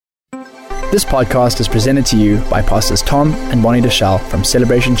This podcast is presented to you by Pastors Tom and Bonnie Deshal from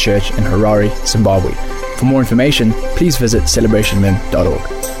Celebration Church in Harare, Zimbabwe. For more information, please visit celebrationmen.org.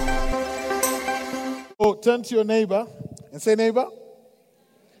 Oh, turn to your neighbor and say, neighbor,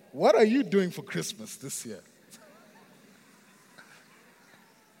 what are you doing for Christmas this year?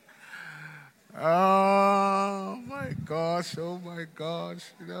 Oh my gosh,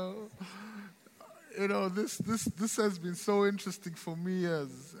 You know, this has been so interesting for me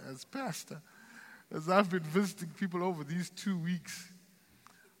as pastor. As I've been visiting people over these 2 weeks,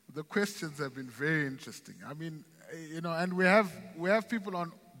 the questions have been very interesting. I mean, and we have people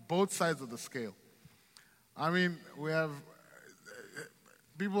on both sides of the scale. I mean, we have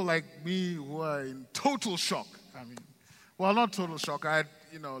people like me who are in total shock. I mean, well, not total shock.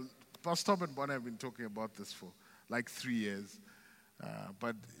 Pastor Tom and Bonnie have been talking about this for like 3 years.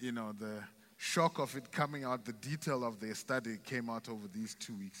 But the shock of it coming out, the detail of their study came out over these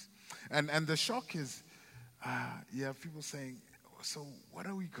 2 weeks. And the shock is, you have people saying, so what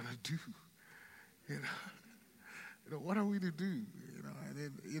are we going to do? What are we to do? And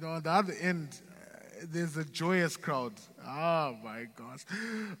then, on the other end, there's a joyous crowd. Oh, my gosh.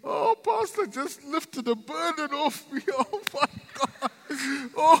 Oh, Pastor just lifted a burden off me. Oh, my God.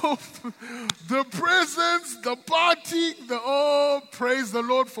 Oh, the presents, the party, praise the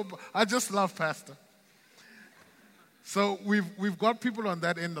Lord for. I just love Pastor. So we've got people on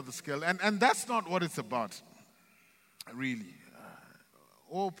that end of the scale, and that's not what it's about, really.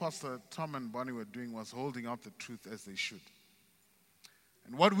 All Pastor Tom and Bonnie were doing was holding out the truth as they should.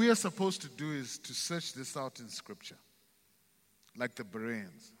 And what we are supposed to do is to search this out in Scripture, like the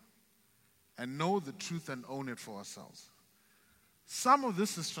Bereans, and know the truth and own it for ourselves. Some of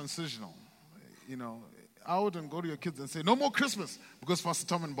this is transitional. I wouldn't go to your kids and say, no more Christmas, because Pastor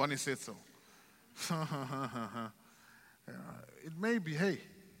Tom and Bonnie said so. It may be,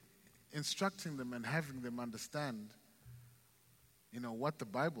 instructing them and having them understand, what the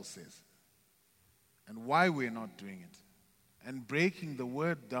Bible says and why we're not doing it, and breaking the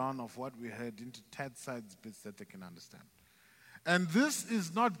word down of what we heard into tad-sized bits that they can understand. And this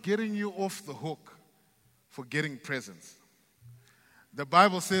is not getting you off the hook for getting presents. The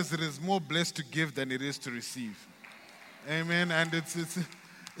Bible says it is more blessed to give than it is to receive. Amen. And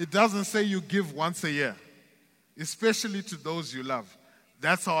it doesn't say you give once a year, especially to those you love.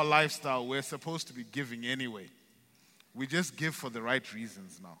 That's our lifestyle. We're supposed to be giving anyway. We just give for the right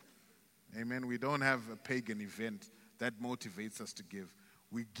reasons now. Amen. We don't have a pagan event that motivates us to give.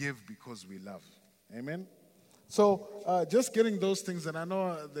 We give because we love. Amen. So just getting those things, and I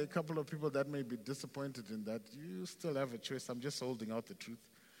know there are a couple of people that may be disappointed in that. You still have a choice. I'm just holding out the truth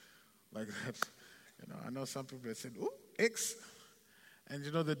like that. I know some people have said, "Oh, X," and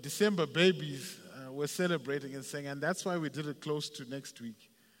the December babies were celebrating and saying, and that's why we did it close to next week,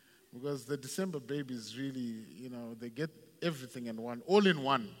 because the December babies really, they get everything in one, all in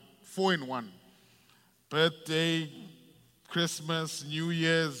one, 4 in 1. Birthday, Christmas, New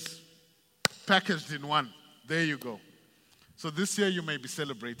Year's, packaged in one. There you go. So this year you may be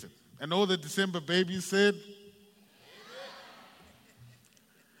celebrated. And all the December babies said?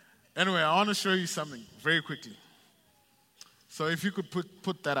 Anyway, I want to show you something very quickly. So if you could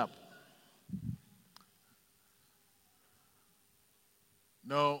put that up.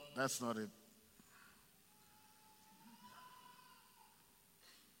 No, that's not it.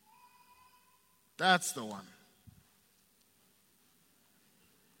 That's the one.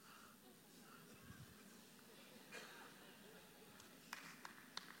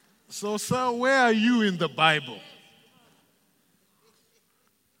 So, sir, where are you in the Bible?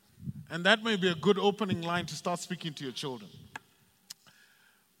 And that may be a good opening line to start speaking to your children.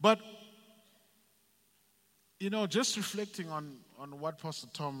 But, just reflecting on what Pastor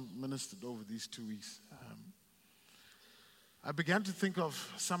Tom ministered over these 2 weeks, I began to think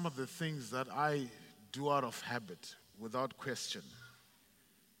of some of the things that I do out of habit, without question,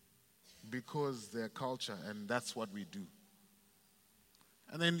 because they're culture and that's what we do.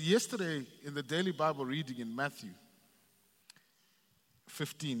 And then yesterday in the daily Bible reading in Matthew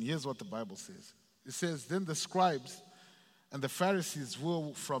 15, here's what the Bible says. It says, then the scribes and the Pharisees who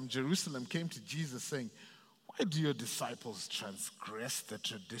were from Jerusalem came to Jesus saying, why do your disciples transgress the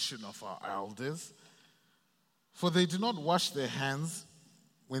tradition of our elders? For they do not wash their hands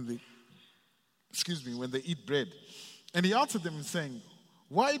when they eat bread. And he answered them saying,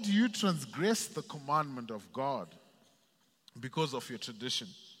 why do you transgress the commandment of God because of your tradition?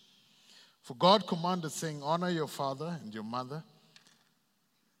 For God commanded, saying, honor your father and your mother,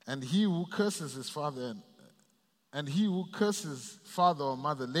 and he who curses his father or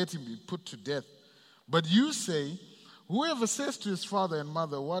mother, let him be put to death. But you say, whoever says to his father and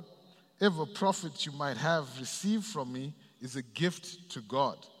mother, what whatever profit you might have received from me is a gift to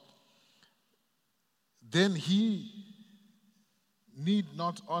God. Then he need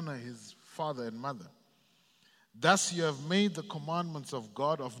not honor his father and mother. Thus you have made the commandments of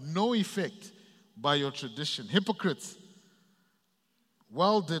God of no effect by your tradition. Hypocrites!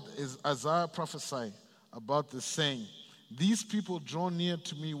 Well did Isaiah prophesy about this, saying, these people draw near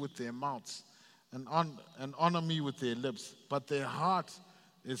to me with their mouths and honor me with their lips, but their heart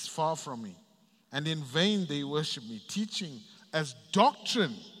is far from me, and in vain they worship me, teaching as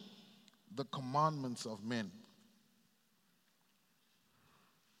doctrine the commandments of men.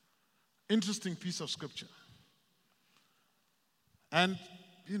 Interesting piece of scripture. And,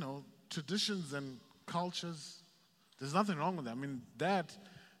 traditions and cultures, there's nothing wrong with that. I mean, that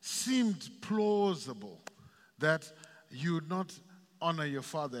seemed plausible, that you would not honor your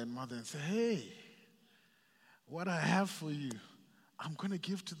father and mother and say, hey, what I have for you, I'm going to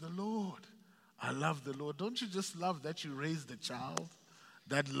give to the Lord. I love the Lord. Don't you just love that you raised a child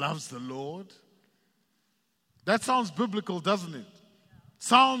that loves the Lord? That sounds biblical, doesn't it?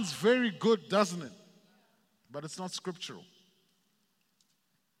 Sounds very good, doesn't it? But it's not scriptural.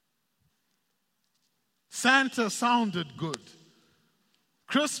 Santa sounded good.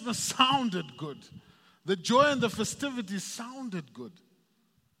 Christmas sounded good. The joy and the festivities sounded good.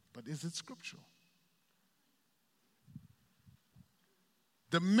 But is it scriptural?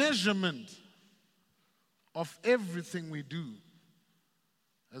 The measurement of everything we do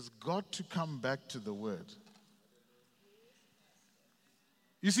has got to come back to the Word.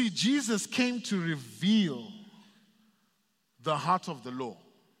 You see, Jesus came to reveal the heart of the law.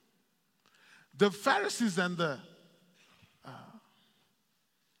 The Pharisees and the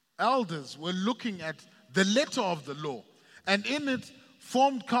elders were looking at the letter of the law, and in it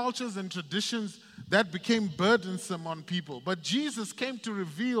formed cultures and traditions that became burdensome on people. But Jesus came to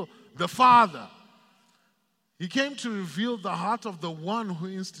reveal the Father. He came to reveal the heart of the one who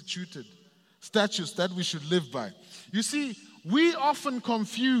instituted statutes that we should live by. You see, we often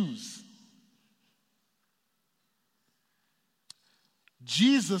confuse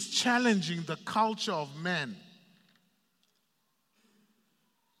Jesus challenging the culture of man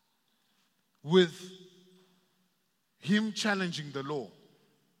with him challenging the law.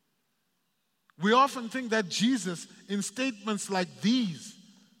 We often think that Jesus, in statements like these,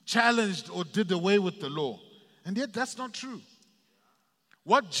 challenged or did away with the law. And yet that's not true.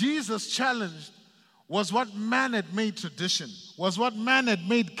 What Jesus challenged was what man had made tradition, was what man had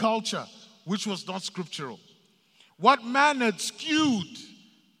made culture, which was not scriptural. What man had skewed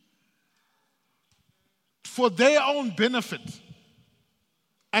for their own benefit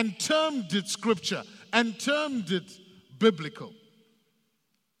and termed it scripture and termed it biblical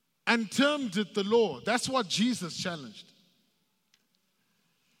and termed it the law. That's what Jesus challenged.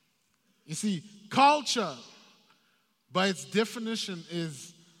 You see, culture, by its definition,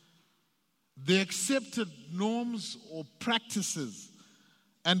 is the accepted norms or practices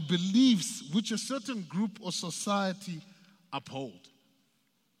and beliefs which a certain group or society uphold.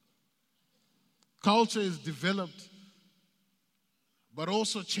 Culture is developed, but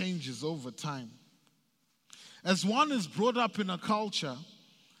also changes over time. As one is brought up in a culture,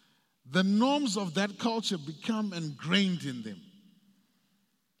 the norms of that culture become ingrained in them.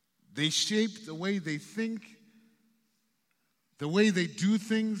 They shape the way they think, the way they do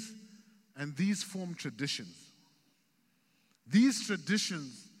things, and these form traditions. These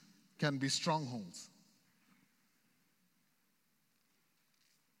traditions can be strongholds.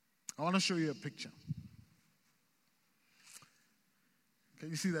 I want to show you a picture. Can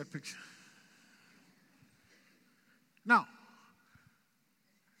you see that picture? Now,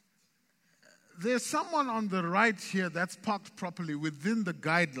 there's someone on the right here that's parked properly within the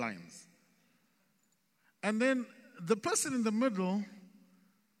guidelines. And then the person in the middle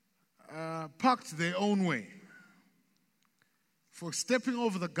parked their own way. For stepping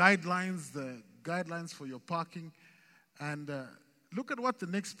over the guidelines for your parking. And look at what the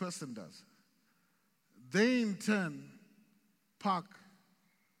next person does. They, in turn, park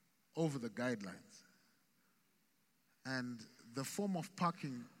over the guidelines. And the form of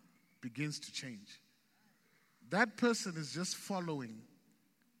parking begins to change. That person is just following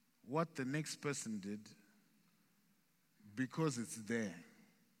what the next person did because it's there.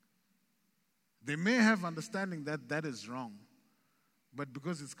 They may have understanding that that is wrong, but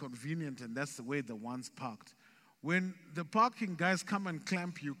because it's convenient and that's the way the one's parked. When the parking guys come and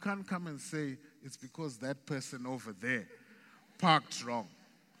clamp you, can't come and say it's because that person over there parked wrong.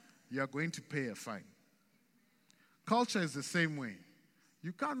 You are going to pay a fine. Culture is the same way.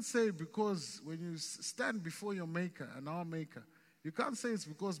 You can't say because when you stand before your maker and our maker, You can't say it's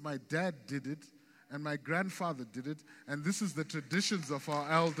because my dad did it and my grandfather did it, and this is the traditions of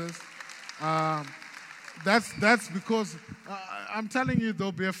our elders. That's because, I'm telling you,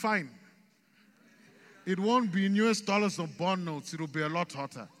 there'll be a fine. It won't be in US dollars or bond notes. It'll be a lot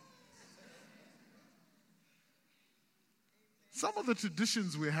hotter. Some of the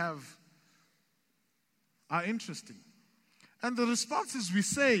traditions we have are interesting. And the responses we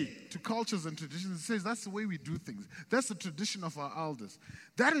say to cultures and traditions, it says that's the way we do things. That's the tradition of our elders.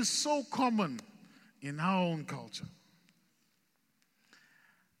 That is so common in our own culture.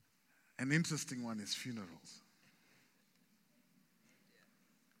 An interesting one is funerals.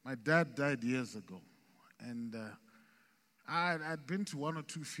 My dad died years ago. And I'd been to one or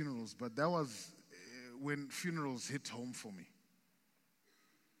two funerals, but that was when funerals hit home for me.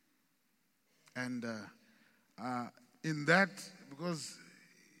 And in that, because,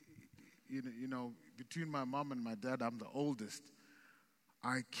 you know, between my mom and my dad, I'm the oldest.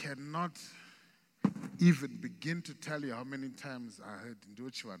 I cannot even begin to tell you how many times I heard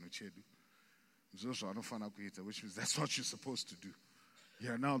Ndochiwanu Chedu, which means that's what you're supposed to do.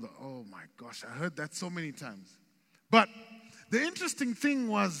 Yeah, now oh my gosh, I heard that so many times. But the interesting thing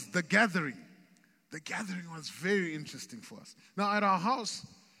was the gathering. The gathering was very interesting for us. Now at our house,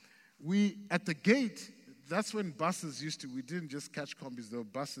 at the gate, that's when buses we didn't just catch combis, there were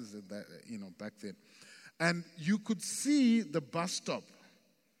buses and that, back then. And you could see the bus stop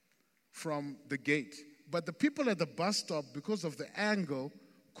from the gate. But the people at the bus stop, because of the angle,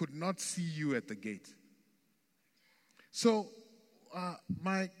 could not see you at the gate. So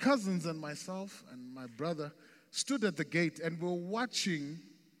my cousins and myself and my brother stood at the gate and were watching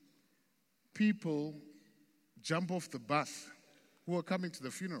people jump off the bus who were coming to the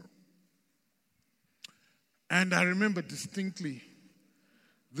funeral. And I remember distinctly,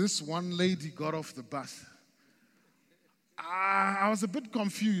 this one lady got off the bus. I was a bit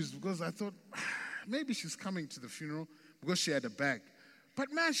confused because I thought, maybe she's coming to the funeral because she had a bag.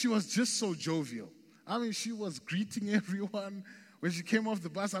 But man, she was just so jovial. I mean, she was greeting everyone. When she came off the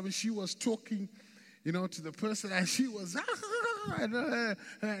bus, she was talking, to the person, and she was,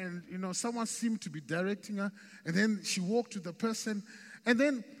 and someone seemed to be directing her. And then she walked to the person. And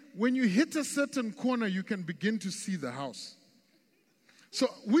then when you hit a certain corner, you can begin to see the house. So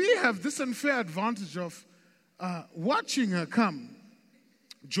we have this unfair advantage of watching her come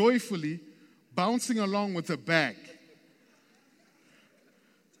joyfully, bouncing along with a bag.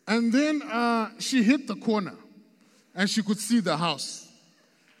 And then she hit the corner, and she could see the house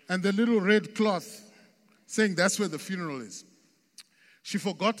and the little red cloth saying that's where the funeral is. She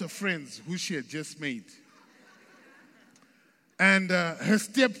forgot her friends who she had just made. And her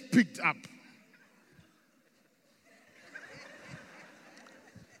step picked up.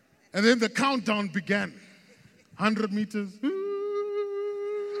 And then the countdown began. 100 meters.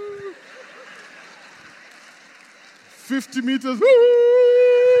 50 meters.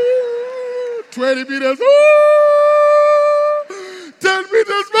 20 meters. 10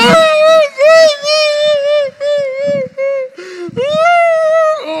 meters.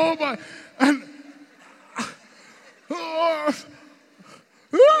 Oh my. And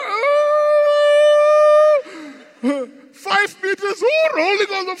 5 meters.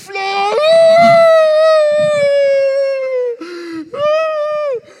 Rolling on the floor.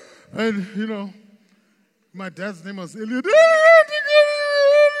 And my dad's name was Elliot.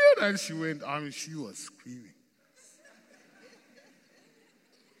 And she went, she was screaming.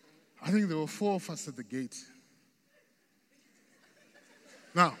 I think there were 4 of us at the gate.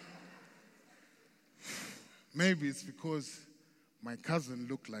 Now, maybe it's because my cousin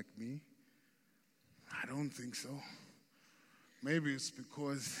looked like me. I don't think so. Maybe it's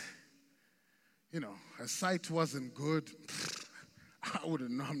because, her sight wasn't good. I wouldn't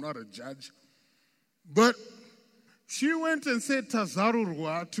know. I'm not a judge. But she went and said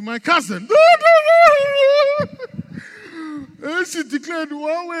Tazarurwa to my cousin. And she declared,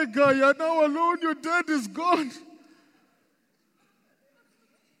 Wawe guy, you're now alone, your dad is gone.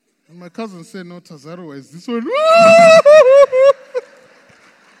 And my cousin said, no, Tazarurwa is this one.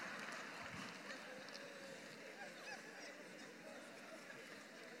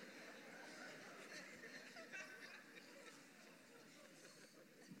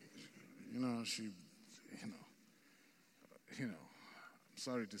 I'm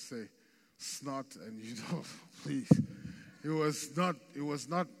sorry to say, snot and please. It was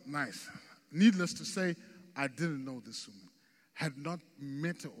not nice. Needless to say, I didn't know this woman. Had not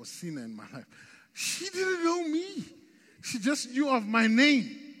met her or seen her in my life. She didn't know me. She just knew of my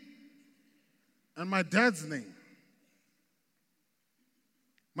name and my dad's name.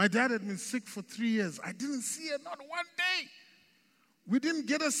 My dad had been sick for 3 years. I didn't see her not one day. We didn't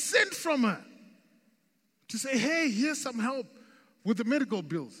get a cent from her to say, hey, here's some help with the medical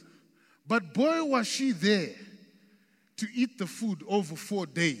bills. But boy, was she there to eat the food over 4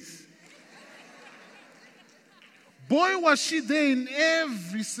 days. Boy, was she there in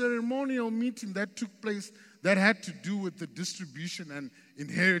every ceremonial meeting that took place that had to do with the distribution and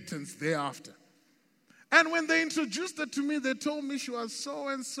inheritance thereafter. And when they introduced her to me, they told me she was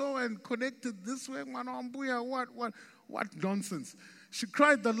so-and-so and connected this way. What nonsense. She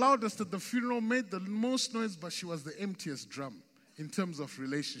cried the loudest at the funeral, made the most noise, but she was the emptiest drum in terms of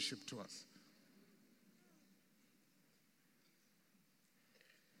relationship to us.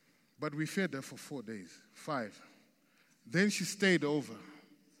 But we fed her for 4 days, 5. Then she stayed over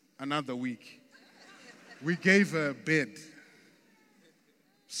another week. We gave her a bed.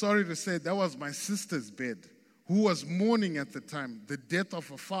 Sorry to say, that was my sister's bed, who was mourning at the time, the death of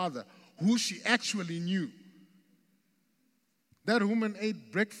her father, who she actually knew. That woman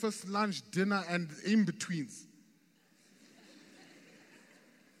ate breakfast, lunch, dinner, and in-betweens.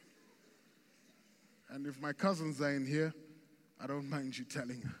 And if my cousins are in here, I don't mind you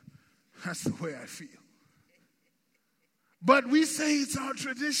telling her. That's the way I feel. But we say it's our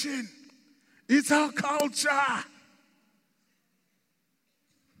tradition. It's our culture.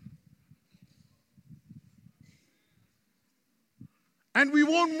 And we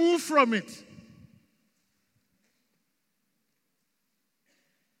won't move from it.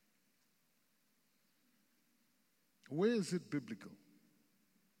 Where is it biblical?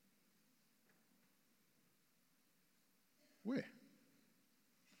 Where?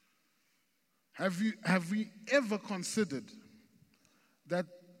 Have we ever considered that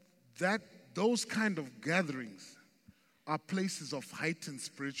those kind of gatherings are places of heightened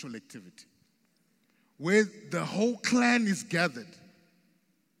spiritual activity, where the whole clan is gathered?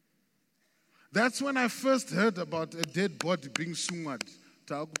 That's when I first heard about a dead body being sungad.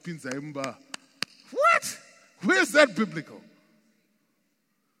 What? Where's that biblical?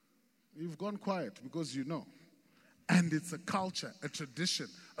 You've gone quiet because you know. And it's a culture, a tradition,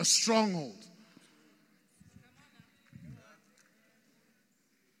 a stronghold.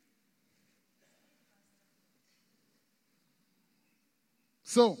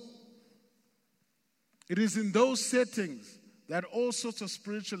 So, it is in those settings that all sorts of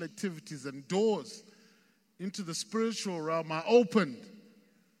spiritual activities and doors into the spiritual realm are opened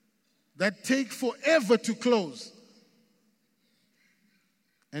that take forever to close.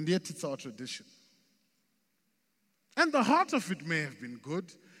 And yet it's our tradition. And the heart of it may have been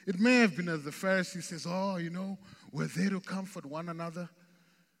good. It may have been as the Pharisee says, we're there to comfort one another.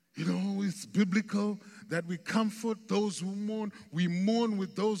 It's biblical that we comfort those who mourn. We mourn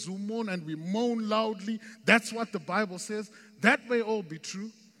with those who mourn, and we moan loudly. That's what the Bible says. That may all be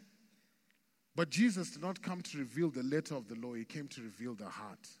true. But Jesus did not come to reveal the letter of the law. He came to reveal the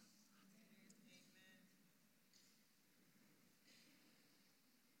heart.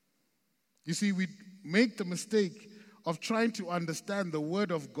 You see, we make the mistake of trying to understand the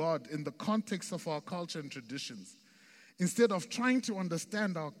Word of God in the context of our culture and traditions, instead of trying to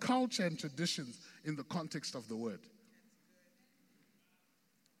understand our culture and traditions in the context of the Word.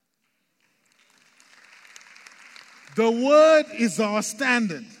 The Word is our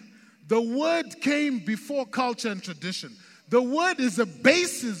standard. The Word came before culture and tradition. The Word is a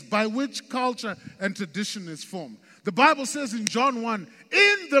basis by which culture and tradition is formed. The Bible says in John 1,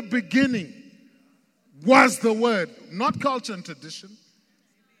 in the beginning was the Word, not culture and tradition.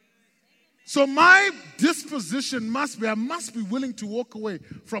 So my disposition must be, I must be willing to walk away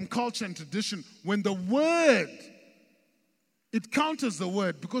from culture and tradition when the Word, it counters the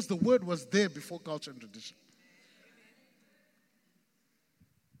Word because the Word was there before culture and tradition.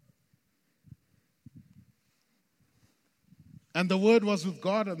 And the Word was with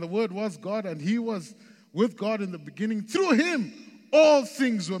God, and the Word was God, and He was with God in the beginning. Through Him, all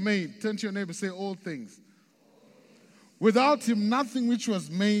things were made. Turn to your neighbor and say, all things. Without Him, nothing which was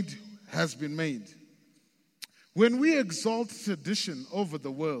made has been made. When we exalt tradition over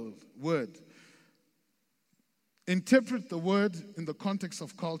the Word, interpret the Word in the context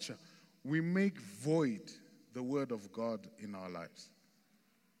of culture, we make void the Word of God in our lives.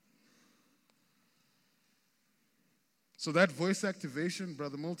 So that voice activation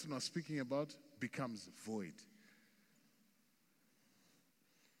Brother Milton was speaking about becomes void.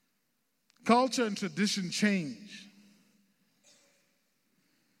 Culture and tradition change.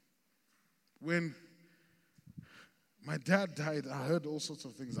 When my dad died, I heard all sorts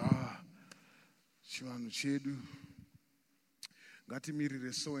of things. Shivanu Chedu.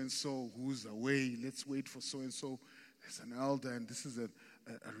 Gatimirire so-and-so who's away. Let's wait for so-and-so. There's an elder, and this is a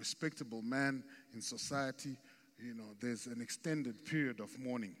respectable man in society. there's an extended period of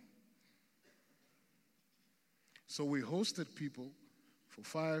mourning. So we hosted people for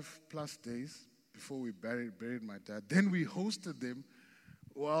 5+ days before we buried my dad. Then we hosted them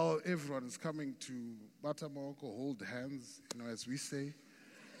while everyone is coming to Batamoko, hold hands, as we say.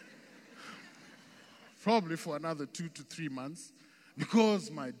 Probably for another 2 to 3 months, because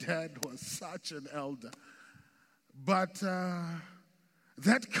my dad was such an elder. But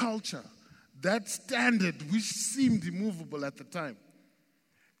that culture, that standard, which seemed immovable at the time,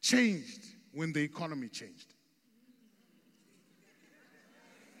 changed when the economy changed.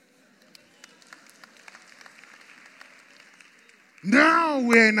 Now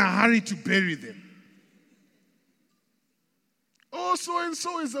we're in a hurry to bury them. Oh,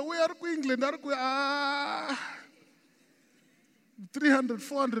 so-and-so is away at England. 300,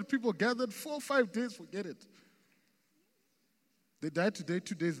 400 people gathered, 4 or 5 days, forget it. They died today,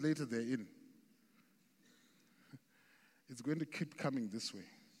 2 days later they're in. It's going to keep coming this way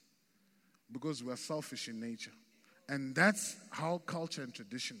because we are selfish in nature. And that's how culture and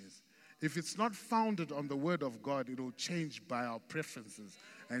tradition is. If it's not founded on the word of God, it will change by our preferences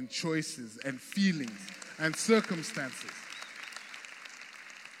and choices and feelings and circumstances.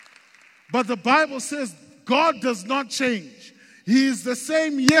 But the Bible says God does not change. He is the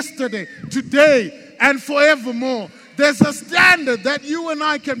same yesterday, today, and forevermore. There's a standard that you and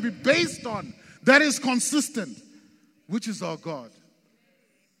I can be based on that is consistent, which is our God.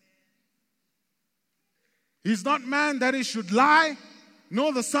 He's not man that he should lie,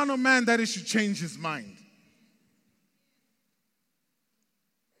 nor the Son of Man that he should change his mind.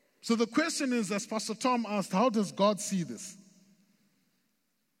 So the question is, as Pastor Tom asked, how does God see this?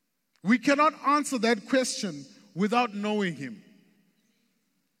 We cannot answer that question without knowing him.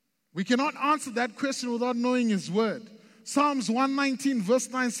 We cannot answer that question without knowing his word. Psalms 119 verse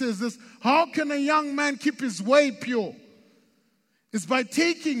 9 says this: how can a young man keep his way pure? It's by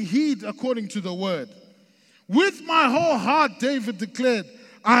taking heed according to the word. With my whole heart, David declared,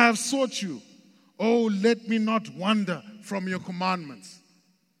 I have sought you. Oh, let me not wander from your commandments.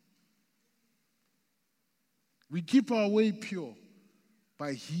 We keep our way pure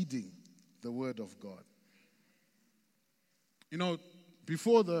by heeding the word of God.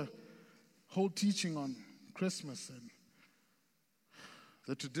 Before the whole teaching on Christmas and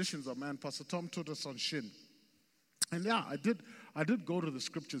the traditions of man, Pastor Tom taught us on Shin. And yeah, I did go to the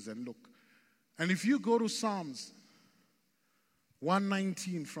scriptures and look. And if you go to Psalms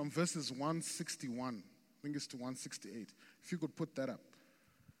 119 from verses 161, I think it's to 168, if you could put that up.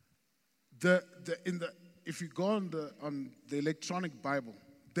 If you go on the electronic Bible,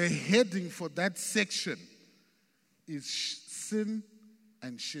 the heading for that section is sin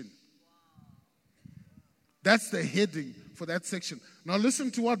and shin. That's the heading for that section. Now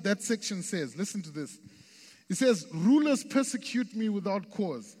listen to what that section says. Listen to this. It says, rulers persecute me without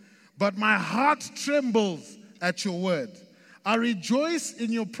cause, but my heart trembles at your word. I rejoice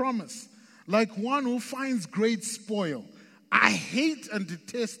in your promise, like one who finds great spoil. I hate and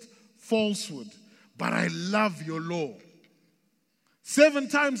detest falsehood, but I love your law. 7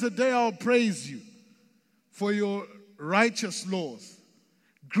 times a day I'll praise you for your righteous laws.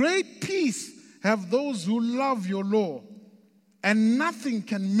 Great peace have those who love your law, and nothing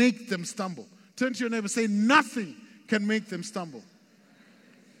can make them stumble. Turn to your neighbor, say, nothing can make them stumble.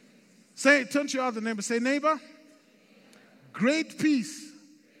 Turn to your other neighbor, say, neighbor, great peace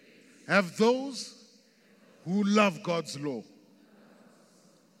have those who love God's law.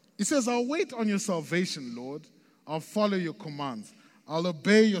 He says, I'll wait on your salvation, Lord. I'll follow your commands. I'll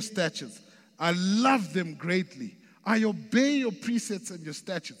obey your statutes. I love them greatly. I obey your precepts and your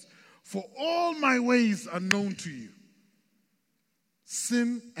statutes, for all my ways are known to you.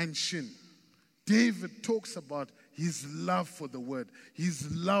 Sin and shin. David talks about his love for the word,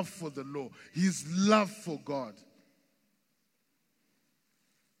 his love for the law, his love for God.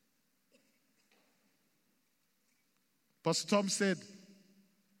 Pastor Tom said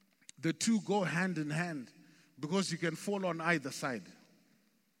the two go hand in hand because you can fall on either side.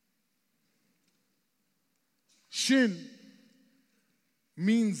 Shin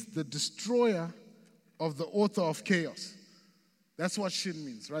means the destroyer of the author of chaos. That's what shin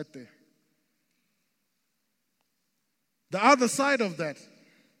means right there. The other side of that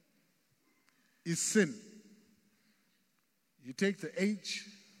is sin. You take the H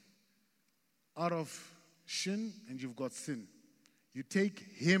out of shin and you've got sin. You take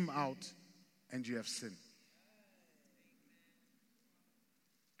him out and you have sin.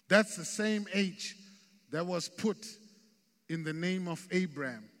 That's the same H that was put in the name of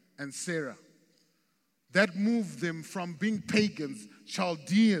Abraham and Sarah. That moved them from being pagans,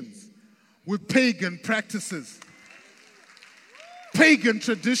 Chaldeans, with pagan practices, pagan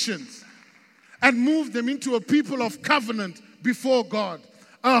traditions and moved them into a people of covenant before God,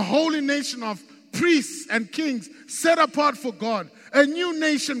 a holy nation of priests and kings set apart for God, a new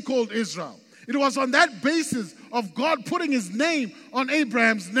nation called Israel. It was on that basis of God putting his name on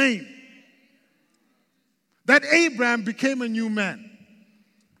Abraham's name that Abraham became a new man.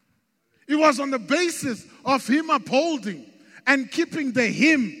 It was on the basis of him upholding and keeping the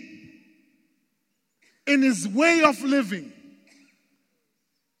him in his way of living,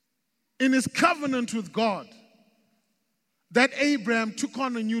 in his covenant with God, that Abraham took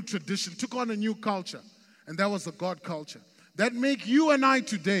on a new tradition, took on a new culture, and that was the God culture. That make you and I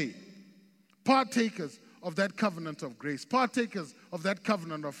today partakers of that covenant of grace, partakers of that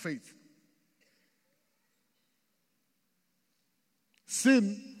covenant of faith.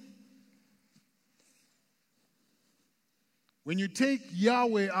 Sin, when you take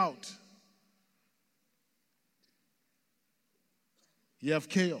Yahweh out, you have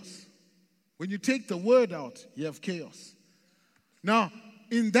chaos. When you take the word out, you have chaos. Now,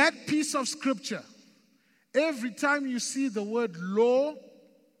 in that piece of scripture, every time you see the word law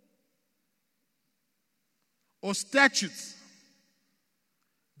or statutes,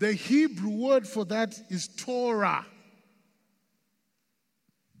 the Hebrew word for that is Torah.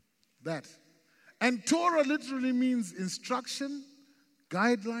 That. And Torah literally means instruction,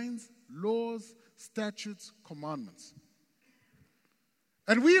 guidelines, laws, statutes, commandments.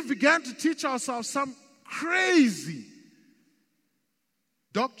 And we began to teach ourselves some crazy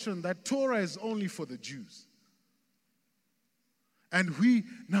doctrine that Torah is only for the Jews. And we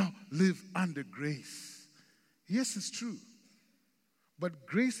now live under grace. Yes, it's true. But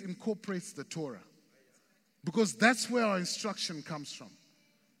grace incorporates the Torah, because that's where our instruction comes from.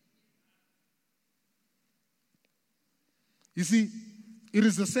 You see, it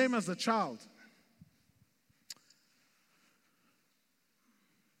is the same as a child.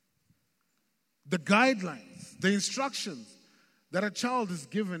 The guidelines, the instructions that a child is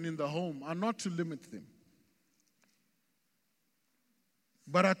given in the home are not to limit them,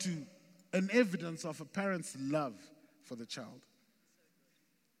 but are to an evidence of a parent's love for the child.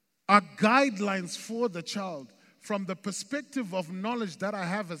 Are guidelines for the child from the perspective of knowledge that I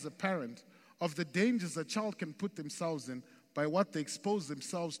have as a parent of the dangers a child can put themselves in by what they expose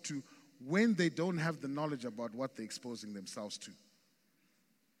themselves to when they don't have the knowledge about what they're exposing themselves to.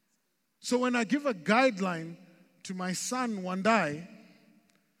 So when I give a guideline to my son one day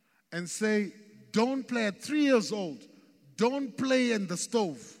and say, don't play at 3 years old, don't play in the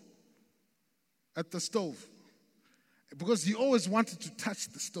stove, at the stove, because he always wanted to touch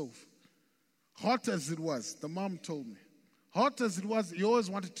the stove. Hot as it was, the mom told me. Hot as it was, he always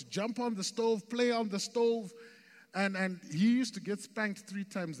wanted to jump on the stove, play on the stove, and he used to get spanked 3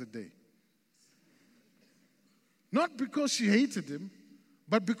 times a day. Not because she hated him,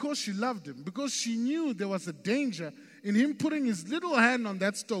 but because she loved him, because she knew there was a danger in him putting his little hand on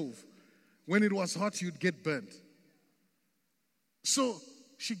that stove. When it was hot, he would get burnt. So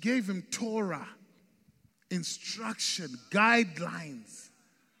she gave him Torah, instruction, guidelines,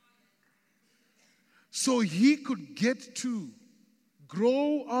 so he could get to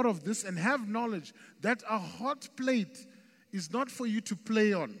grow out of this and have knowledge that a hot plate is not for you to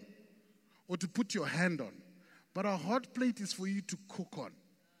play on or to put your hand on, but a hot plate is for you to cook on.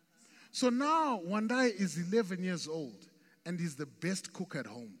 So now Wandai is 11 years old and he's the best cook at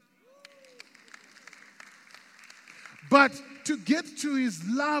home. But to get to his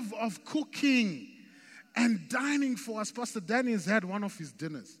love of cooking and dining for us, Pastor Danny has had one of his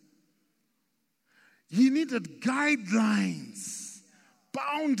dinners. He needed guidelines,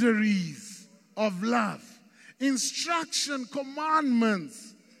 boundaries of love, instruction,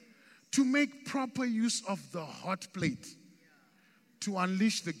 commandments to make proper use of the hot plate to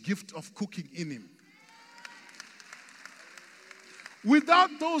unleash the gift of cooking in him. Without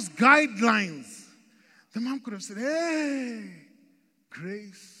those guidelines, the mom could have said, hey,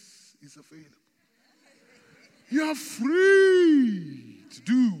 grace is available. You are free to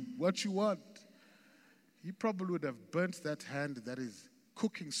do what you want. He probably would have burnt that hand that is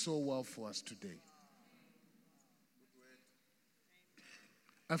cooking so well for us today.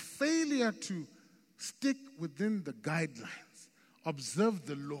 A failure to stick within the guidelines, observe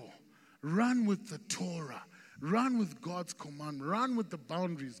the law, run with the Torah, run with God's command, run with the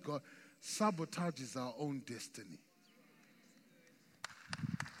boundaries God sabotages our own destiny.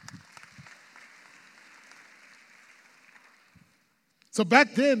 So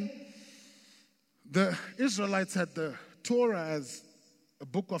back then, the Israelites had the Torah as a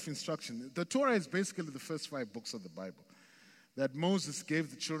book of instruction. The Torah is basically the first 5 books of the Bible that Moses gave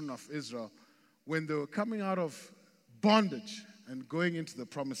the children of Israel when they were coming out of bondage and going into the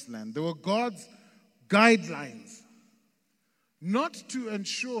promised land. There were God's guidelines, not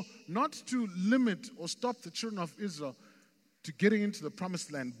to limit or stop the children of Israel to getting into the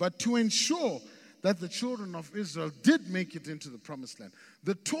promised land, but to ensure that the children of Israel did make it into the promised land.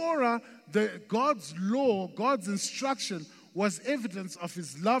 The Torah, God's law, God's instruction was evidence of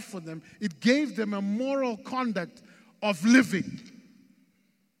his love for them. It gave them a moral conduct of living.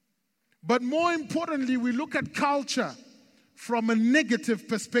 But more importantly, we look at culture from a negative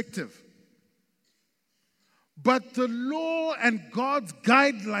perspective. But the law and God's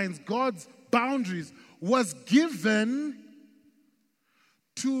guidelines, God's boundaries, was given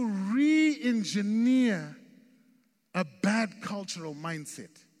to re-engineer a bad cultural mindset.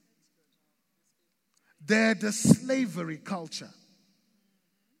 They had a slavery culture.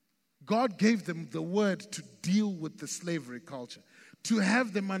 God gave them the word to deal with the slavery culture, to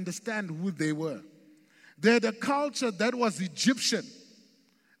have them understand who they were. They had a culture that was Egyptian.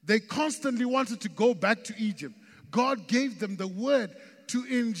 They constantly wanted to go back to Egypt. God gave them the word to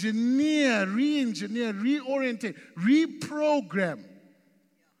engineer, re-engineer, reorientate, reprogram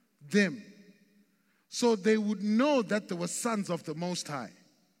them so they would know that they were sons of the Most High.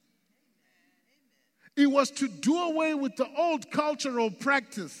 It was to do away with the old cultural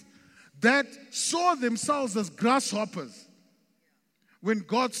practice that saw themselves as grasshoppers when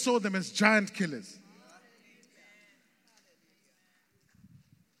God saw them as giant killers.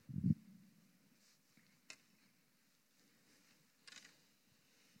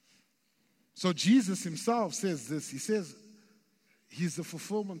 So Jesus himself says this. He says he's the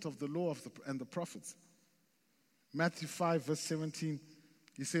fulfillment of the law and the prophets. Matthew 5 verse 17,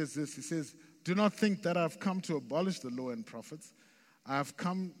 he says this. He says, "Do not think that I have come to abolish the law and prophets. I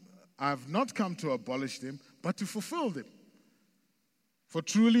have not come to abolish them, but to fulfill them. For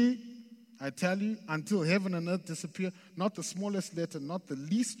truly, I tell you, until heaven and earth disappear, not the smallest letter, not the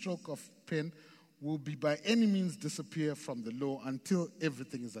least stroke of pen will be by any means disappear from the law until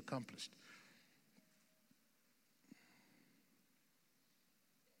everything is accomplished."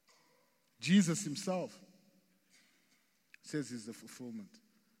 Jesus himself says he's the fulfillment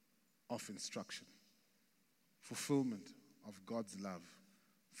of instruction, fulfillment of God's love,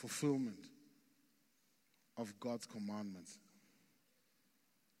 fulfillment of God's commandments.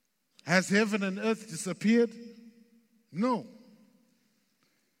 Has heaven and earth disappeared? No.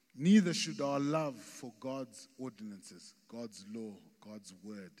 Neither should our love for God's ordinances, God's law, God's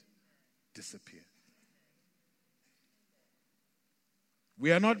word disappear.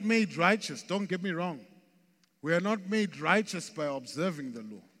 We are not made righteous, don't get me wrong. We are not made righteous by observing the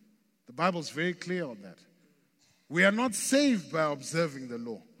law. The Bible is very clear on that. We are not saved by observing the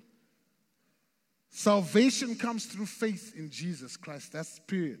law. Salvation comes through faith in Jesus Christ. That's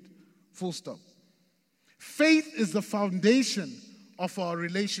period. Full stop. Faith is the foundation of our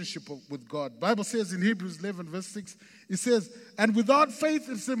relationship with God. The Bible says in Hebrews 11 verse 6, it says, "And without faith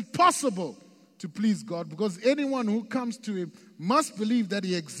it's impossible to please God, because anyone who comes to him must believe that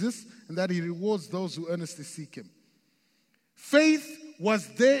he exists and that he rewards those who earnestly seek him." Faith was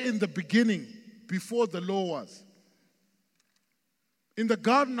there in the beginning, before the law was. In the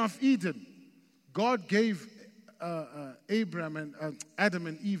Garden of Eden, God gave Abraham and Adam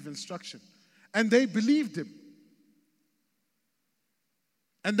and Eve instruction, and they believed him.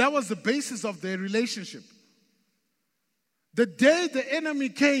 And that was the basis of their relationship. The day the enemy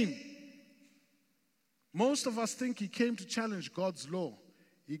came, most of us think he came to challenge God's law.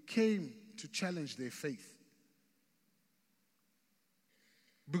 He came to challenge their faith.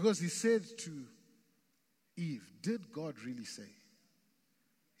 Because he said to Eve, "Did God really say?"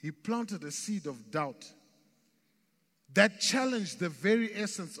 He planted a seed of doubt that challenged the very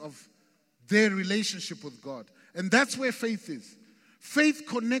essence of their relationship with God. And that's where faith is. Faith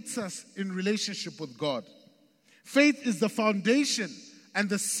connects us in relationship with God. Faith is the foundation and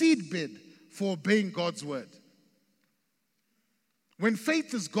the seedbed for obeying God's word. When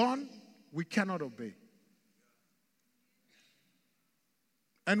faith is gone, we cannot obey.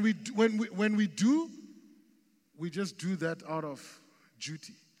 And when we do, we just do that out of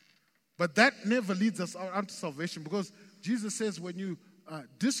duty. But that never leads us unto salvation, because Jesus says when you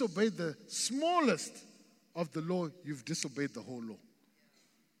disobey the smallest of the law, you've disobeyed the whole law.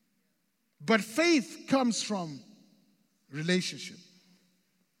 But faith comes from relationship.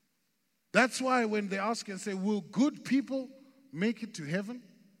 That's why when they ask and say, "Will good people make it to heaven?"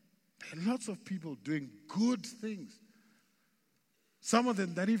 There are lots of people doing good things. Some of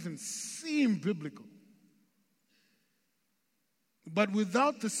them that even seem biblical. But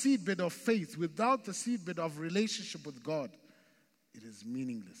without the seedbed of faith, without the seedbed of relationship with God, it is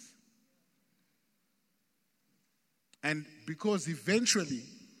meaningless. And because eventually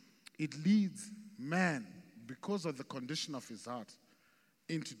it leads man, because of the condition of his heart,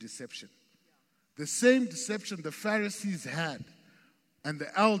 into deception. The same deception the Pharisees had and the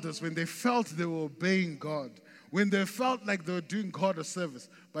elders when they felt they were obeying God, when they felt like they were doing God a service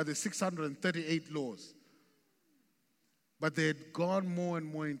by the 638 laws. But they had gone more and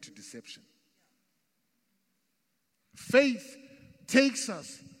more into deception. Faith takes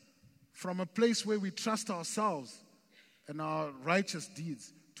us from a place where we trust ourselves and our righteous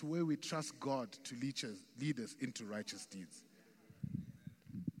deeds to where we trust God to lead us into righteous deeds.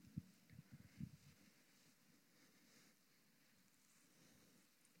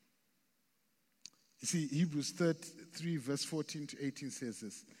 You see, Hebrews 3 verse 14 to 18 says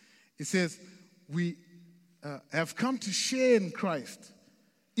this. It says, we have come to share in Christ,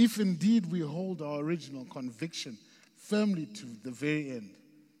 if indeed we hold our original conviction firmly to the very end.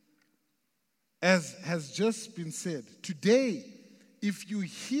 As has just been said, today, if you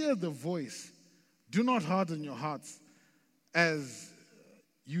hear the voice, do not harden your hearts as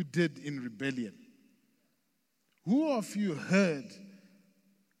you did in rebellion. Who of you heard,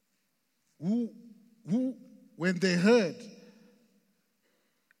 who when they heard,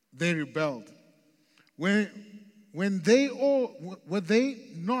 they rebelled? When they all, were they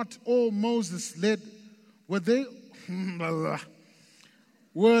not all Moses led, were they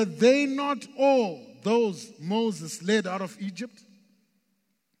not all those Moses led out of Egypt?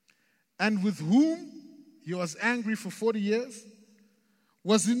 And with whom he was angry for 40 years?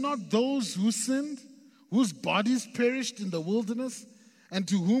 Was it not those who sinned, whose bodies perished in the wilderness, and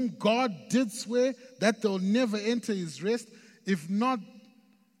to whom God did swear that they'll never enter his rest, if not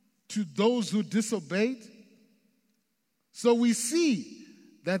to those who disobeyed? So we see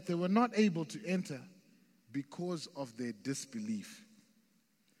that they were not able to enter because of their disbelief.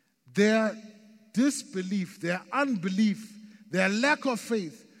 Their disbelief, their unbelief, their lack of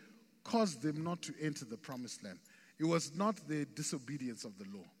faith caused them not to enter the promised land. It was not their disobedience of the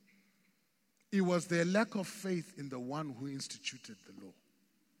law. It was their lack of faith in the one who instituted the law.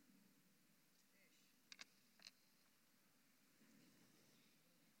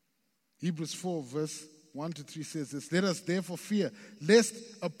 Hebrews 4 verse 1 to 3 says this: let us therefore fear, lest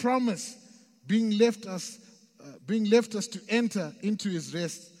a promise being left us to enter into his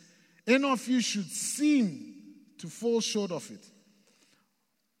rest, any of you should seem to fall short of it.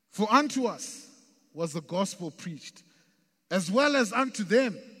 For unto us was the gospel preached, as well as unto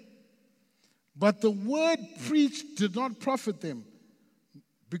them. But the word preached did not profit them,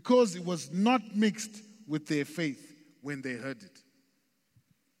 because it was not mixed with their faith when they heard it.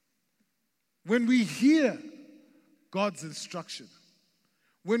 When we hear God's instruction,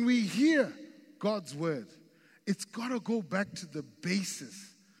 when we hear God's word, it's got to go back to the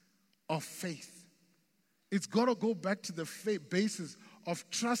basis of faith. It's got to go back to the basis of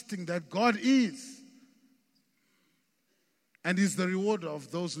trusting that God is and is the rewarder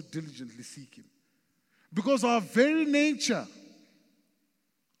of those who diligently seek him. Because our very nature,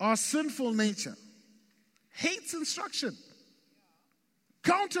 our sinful nature, hates instruction,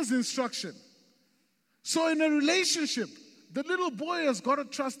 counters instruction. So in a relationship, the little boy has got to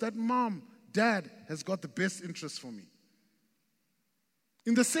trust that mom, dad has got the best interest for me.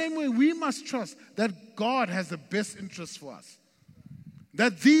 In the same way, we must trust that God has the best interest for us.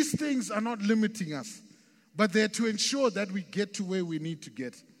 That these things are not limiting us, but they're to ensure that we get to where we need to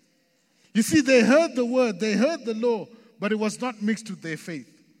get. You see, they heard the word, they heard the law, but it was not mixed with their faith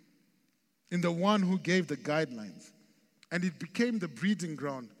in the one who gave the guidelines. And it became the breeding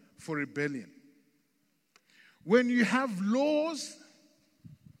ground for rebellion. When you have laws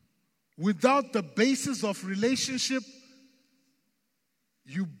without the basis of relationship,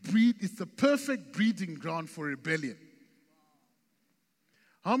 you breed, it's the perfect breeding ground for rebellion.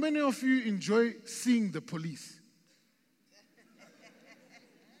 How many of you enjoy seeing the police?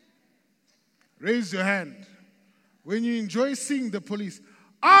 Raise your hand. When you enjoy seeing the police,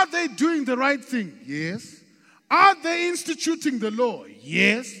 are they doing the right thing? Yes. Are they instituting the law?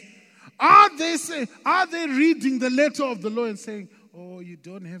 Yes. Are they reading the letter of the law and saying, oh, you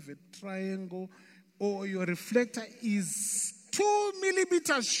don't have a triangle, or your reflector is 2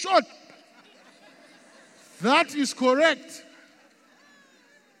 millimeters short? That is correct.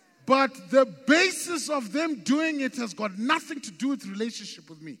 But the basis of them doing it has got nothing to do with relationship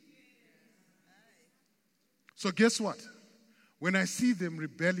with me. So guess what? When I see them,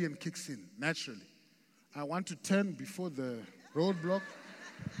 rebellion kicks in naturally. I want to turn before the roadblock.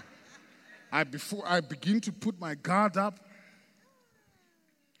 Before I begin to put my guard up.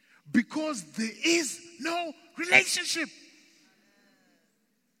 Because there is no relationship.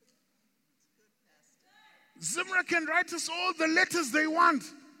 Zimra can write us all the letters they want.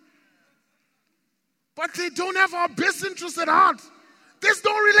 But they don't have our best interest at heart. There's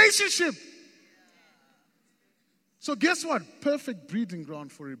no relationship. So guess what? Perfect breeding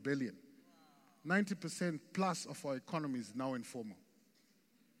ground for rebellion. 90% plus of our economy is now informal.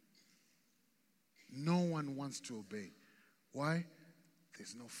 No one wants to obey. Why?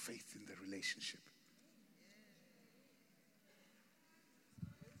 There's no faith in the relationship.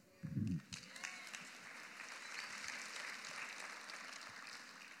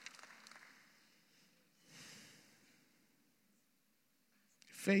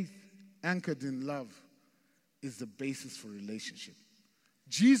 Faith anchored in love is the basis for relationship.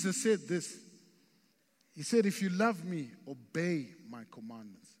 Jesus said this. He said, if you love me, obey my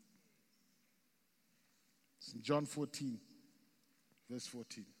commandments. It's in John 14, verse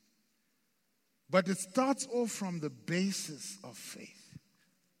 14. But it starts off from the basis of faith.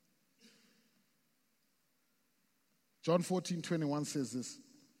 John 14:21 says this.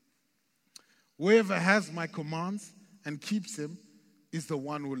 Whoever has my commands and keeps them is the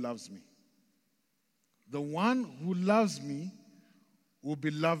one who loves me. The one who loves me will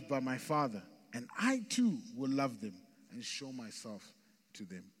be loved by my Father, and I too will love them and show myself to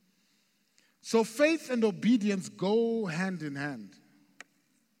them. So faith and obedience go hand in hand.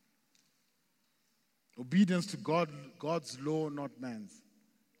 Obedience to God's law, not man's.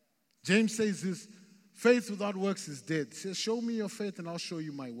 James says this, faith without works is dead. He says, show me your faith and I'll show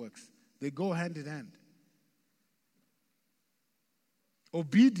you my works. They go hand in hand.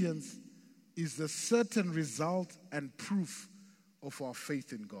 Obedience is the certain result and proof of our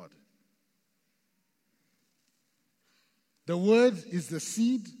faith in God. The word is the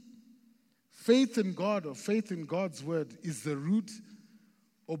seed. Faith in God or faith in God's word is the root.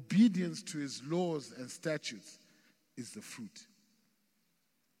 Obedience to his laws and statutes is the fruit.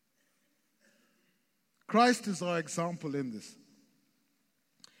 Christ is our example in this.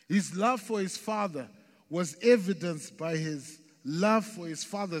 His love for his Father was evidenced by his love for his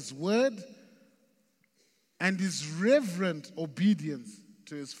Father's word and his reverent obedience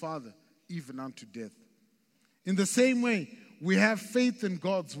to his Father, even unto death. In the same way, we have faith in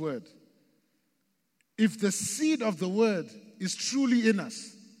God's word. If the seed of the word is truly in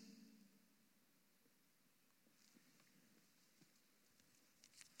us,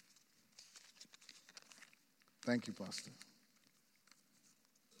 thank you, Pastor.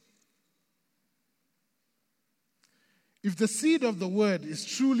 If the seed of the word is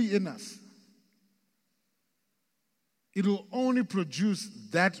truly in us, it will only produce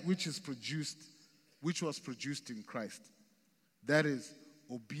that which was produced in Christ. That is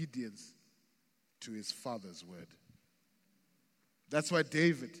obedience to his Father's word. That's why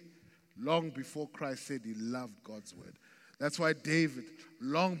David, long before Christ, said he loved God's word. That's why David,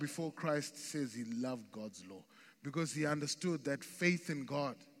 long before Christ, says he loved God's law. Because he understood that faith in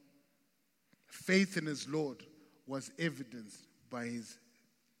God, faith in his Lord, was evidenced by his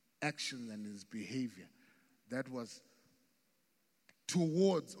actions and his behavior. That was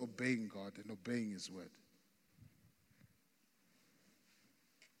towards obeying God and obeying his word.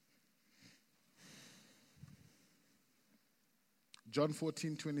 John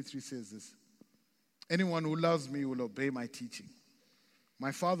 14:23 says this. Anyone who loves me will obey my teaching.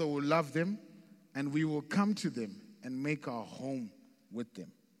 My Father will love them, and we will come to them and make our home with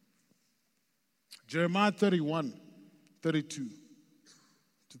them. Jeremiah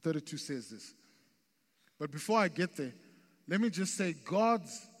 31:32 says this. But before I get there, let me just say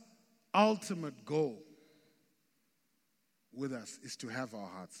God's ultimate goal with us is to have our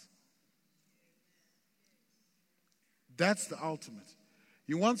hearts. That's the ultimate.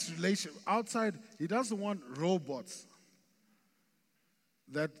 He wants relationship. Outside, he doesn't want robots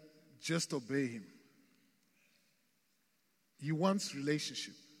that just obey him. He wants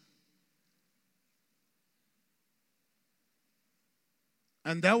relationship.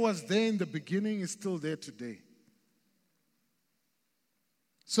 And that was there in the beginning, is still there today.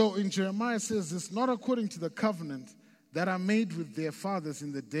 So in Jeremiah it says this, not according to the covenant that I made with their fathers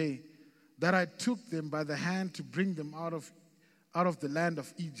in the day that I took them by the hand to bring them out of the land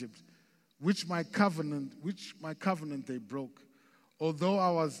of Egypt, which my covenant they broke, although I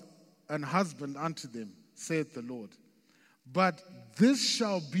was an husband unto them, saith the Lord. But this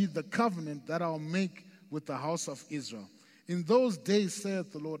shall be the covenant that I'll make with the house of Israel. In those days,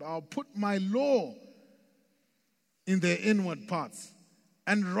 saith the Lord, I'll put my law in their inward parts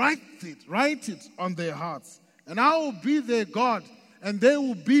and write it on their hearts. And I will be their God, and they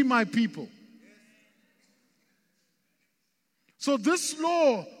will be my people. So this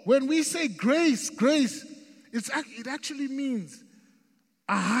law, when we say grace, it actually means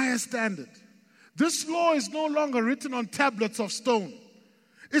a higher standard. This law is no longer written on tablets of stone.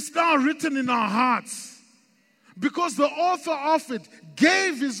 It's now written in our hearts. Because the author of it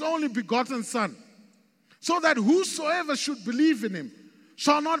gave his only begotten Son, so that whosoever should believe in him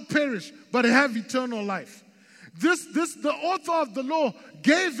shall not perish, but have eternal life. The author of the law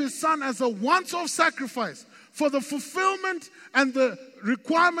gave his Son as a once-off sacrifice for the fulfillment and the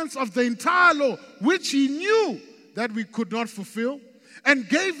requirements of the entire law, which he knew that we could not fulfill, and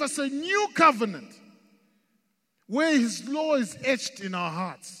gave us a new covenant where his law is etched in our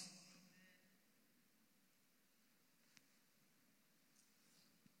hearts.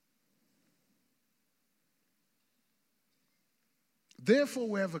 Therefore,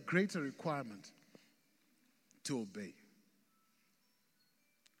 we have a greater requirement to obey.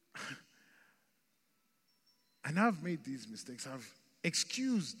 And I've made these mistakes. I've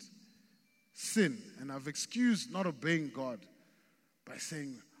excused sin and I've excused not obeying God by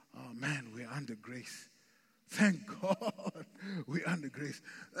saying, oh man, we're under grace. Thank God we're under grace.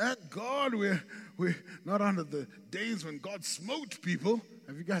 Thank God we're not under the days when God smote people.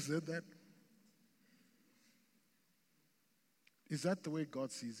 Have you guys heard that? Is that the way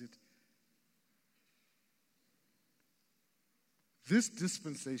God sees it? This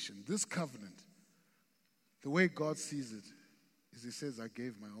dispensation, this covenant, the way God sees it is he says, I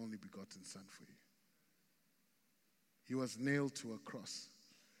gave my only begotten Son for you. He was nailed to a cross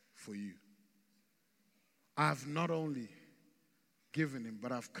for you. I've not only given him,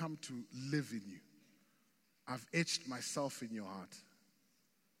 but I've come to live in you. I've etched myself in your heart.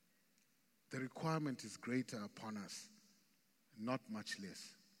 The requirement is greater upon us, not much less.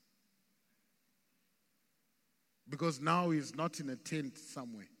 Because now he's not in a tent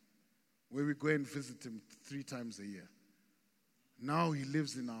somewhere where we go and visit him 3 times a year. Now he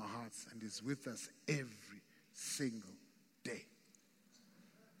lives in our hearts and is with us every single day.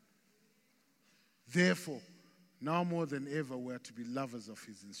 Therefore, now more than ever, we are to be lovers of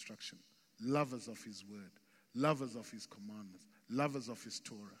his instruction, lovers of his word, lovers of his commandments, lovers of his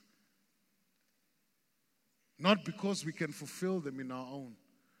Torah. Not because we can fulfill them in our own,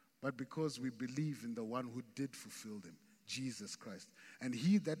 but because we believe in the one who did fulfill them, Jesus Christ. And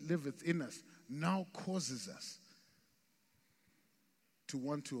he that liveth in us now causes us to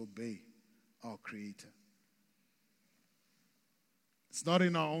want to obey our Creator. It's not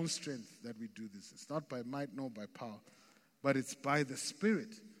in our own strength that we do this. It's not by might nor by power, but it's by the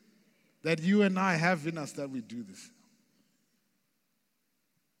Spirit that you and I have in us that we do this.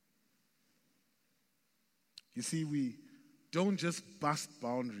 You see, we don't just bust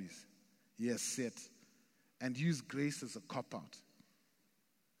boundaries he has set and use grace as a cop-out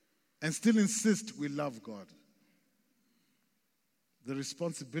and still insist we love God. The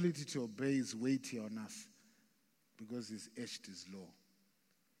responsibility to obey is weighty on us because he's etched his law.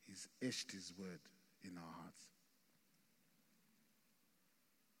 He's etched his word in our hearts.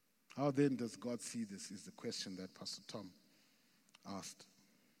 How then does God see this is the question that Pastor Tom asked.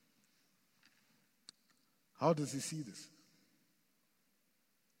 How does he see this?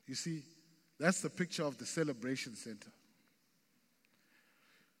 You see, that's the picture of the celebration center.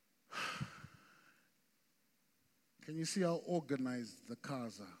 Can you see how organized the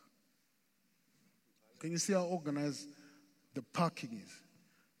cars are? Can you see how organized the parking is?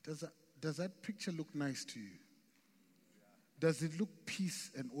 Does that picture look nice to you? Does it look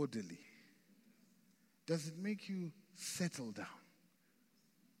peace and orderly? Does it make you settle down?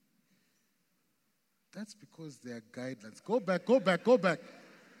 That's because there are guidelines. Go back.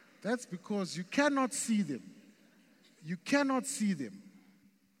 That's because you cannot see them. You cannot see them.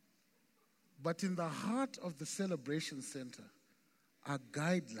 But in the heart of the celebration center are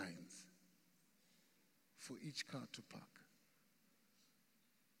guidelines for each car to park.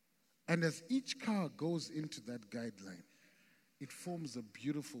 And as each car goes into that guideline, it forms a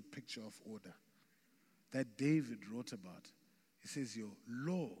beautiful picture of order that David wrote about. He says, your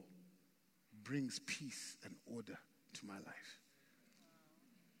law brings peace and order to my life.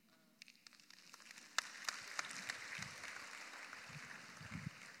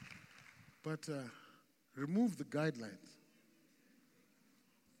 But remove the guidelines,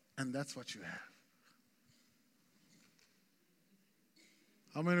 and that's what you have.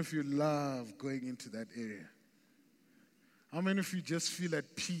 How many of you love going into that area? How many of you just feel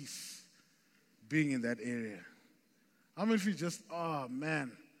at peace being in that area? How many of you just, oh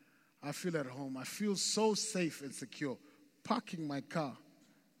man, I feel at home. I feel so safe and secure parking my car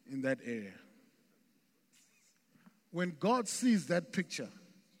in that area. When God sees that picture,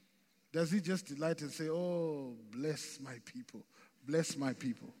 does he just delight and say, oh, bless my people, bless my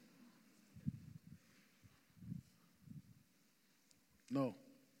people? No.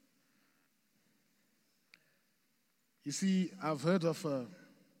 You see, I've heard of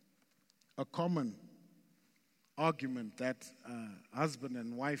a common argument that husband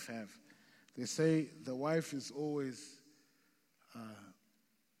and wife have. They say the wife is always,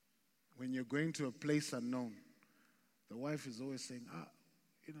 when you're going to a place unknown, the wife is always saying,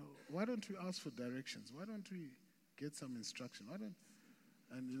 why don't we ask for directions? Why don't we get some instruction?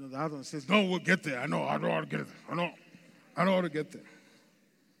 And the other one says, no, we'll get there. I know how to get there. I know how to get there.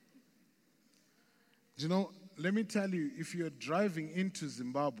 Let me tell you, if you're driving into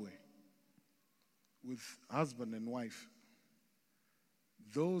Zimbabwe with husband and wife,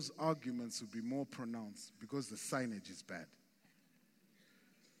 those arguments will be more pronounced because the signage is bad.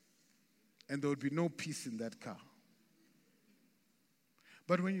 And there would be no peace in that car.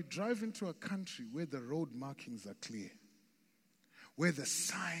 But when you drive into a country where the road markings are clear, where the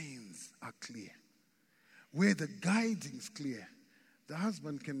signs are clear, where the guiding is clear, the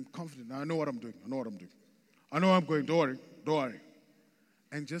husband can confidently, I know what I'm doing. I know where I'm going. Don't worry.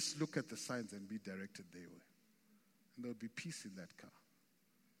 And just look at the signs and be directed their way. And there'll be peace in that car.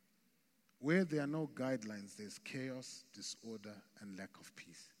 Where there are no guidelines, there's chaos, disorder, and lack of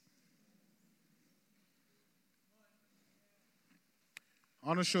peace. I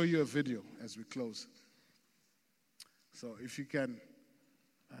want to show you a video as we close. So if you can.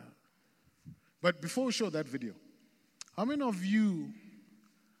 But before we show that video, how many of you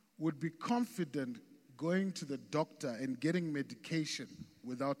would be confident going to the doctor and getting medication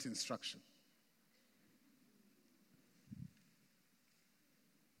without instruction?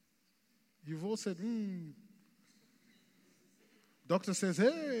 You've all said, Doctor says,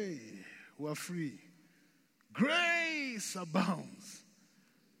 hey, we're free. Grace abounds.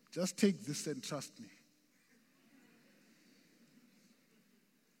 Just take this and trust me.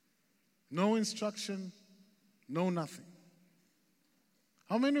 No instruction, no nothing.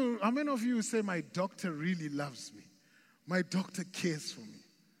 How many of you say, my doctor really loves me? My doctor cares for me.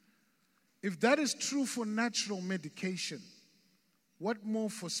 If that is true for natural medication, what more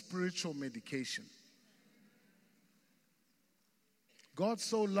for spiritual medication? God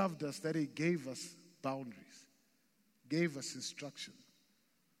so loved us that he gave us boundaries, gave us instruction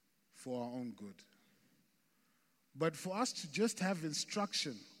for our own good. But for us to just have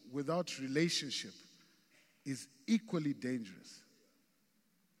instruction without relationship is equally dangerous.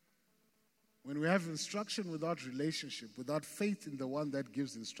 When we have instruction without relationship, without faith in the one that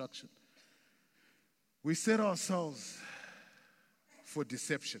gives instruction, we set ourselves for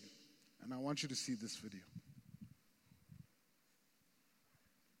deception. And I want you to see this video.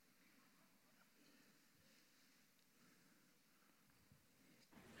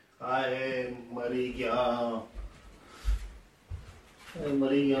 Hi, Maria. Hey,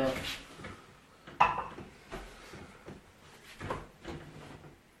 Maria.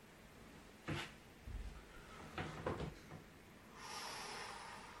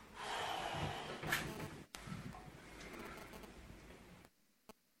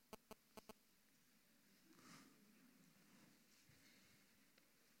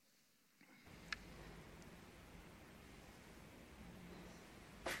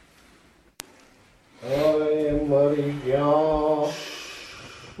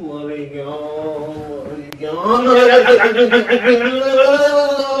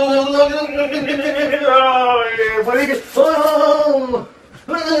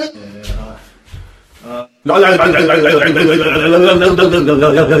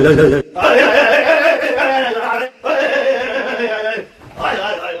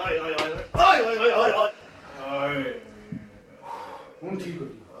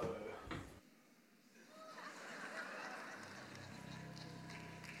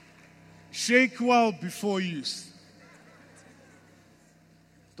 Shake well before use.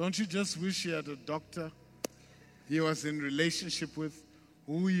 Don't you just wish you had a doctor he was in relationship with,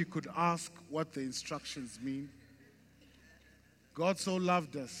 who you could ask what the instructions mean? God so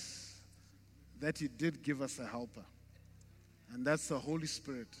loved us that he did give us a helper. And that's the Holy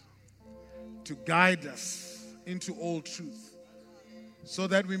Spirit, to guide us into all truth, so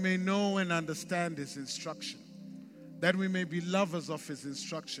that we may know and understand his instruction, that we may be lovers of his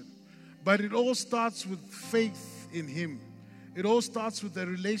instruction. But it all starts with faith in him. It all starts with a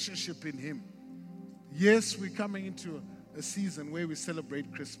relationship in him. Yes, we're coming into a season where we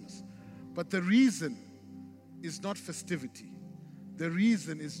celebrate Christmas. But the reason is not festivity. The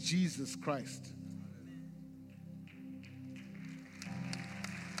reason is Jesus Christ.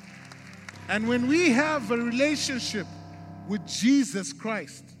 And when we have a relationship with Jesus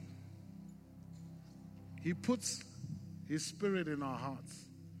Christ, he puts his spirit in our hearts,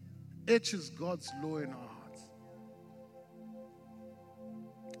 etches God's law in our hearts.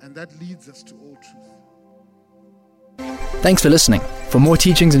 And that leads us to all truth. Thanks for listening. For more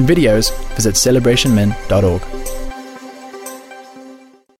teachings and videos, visit celebrationmen.org.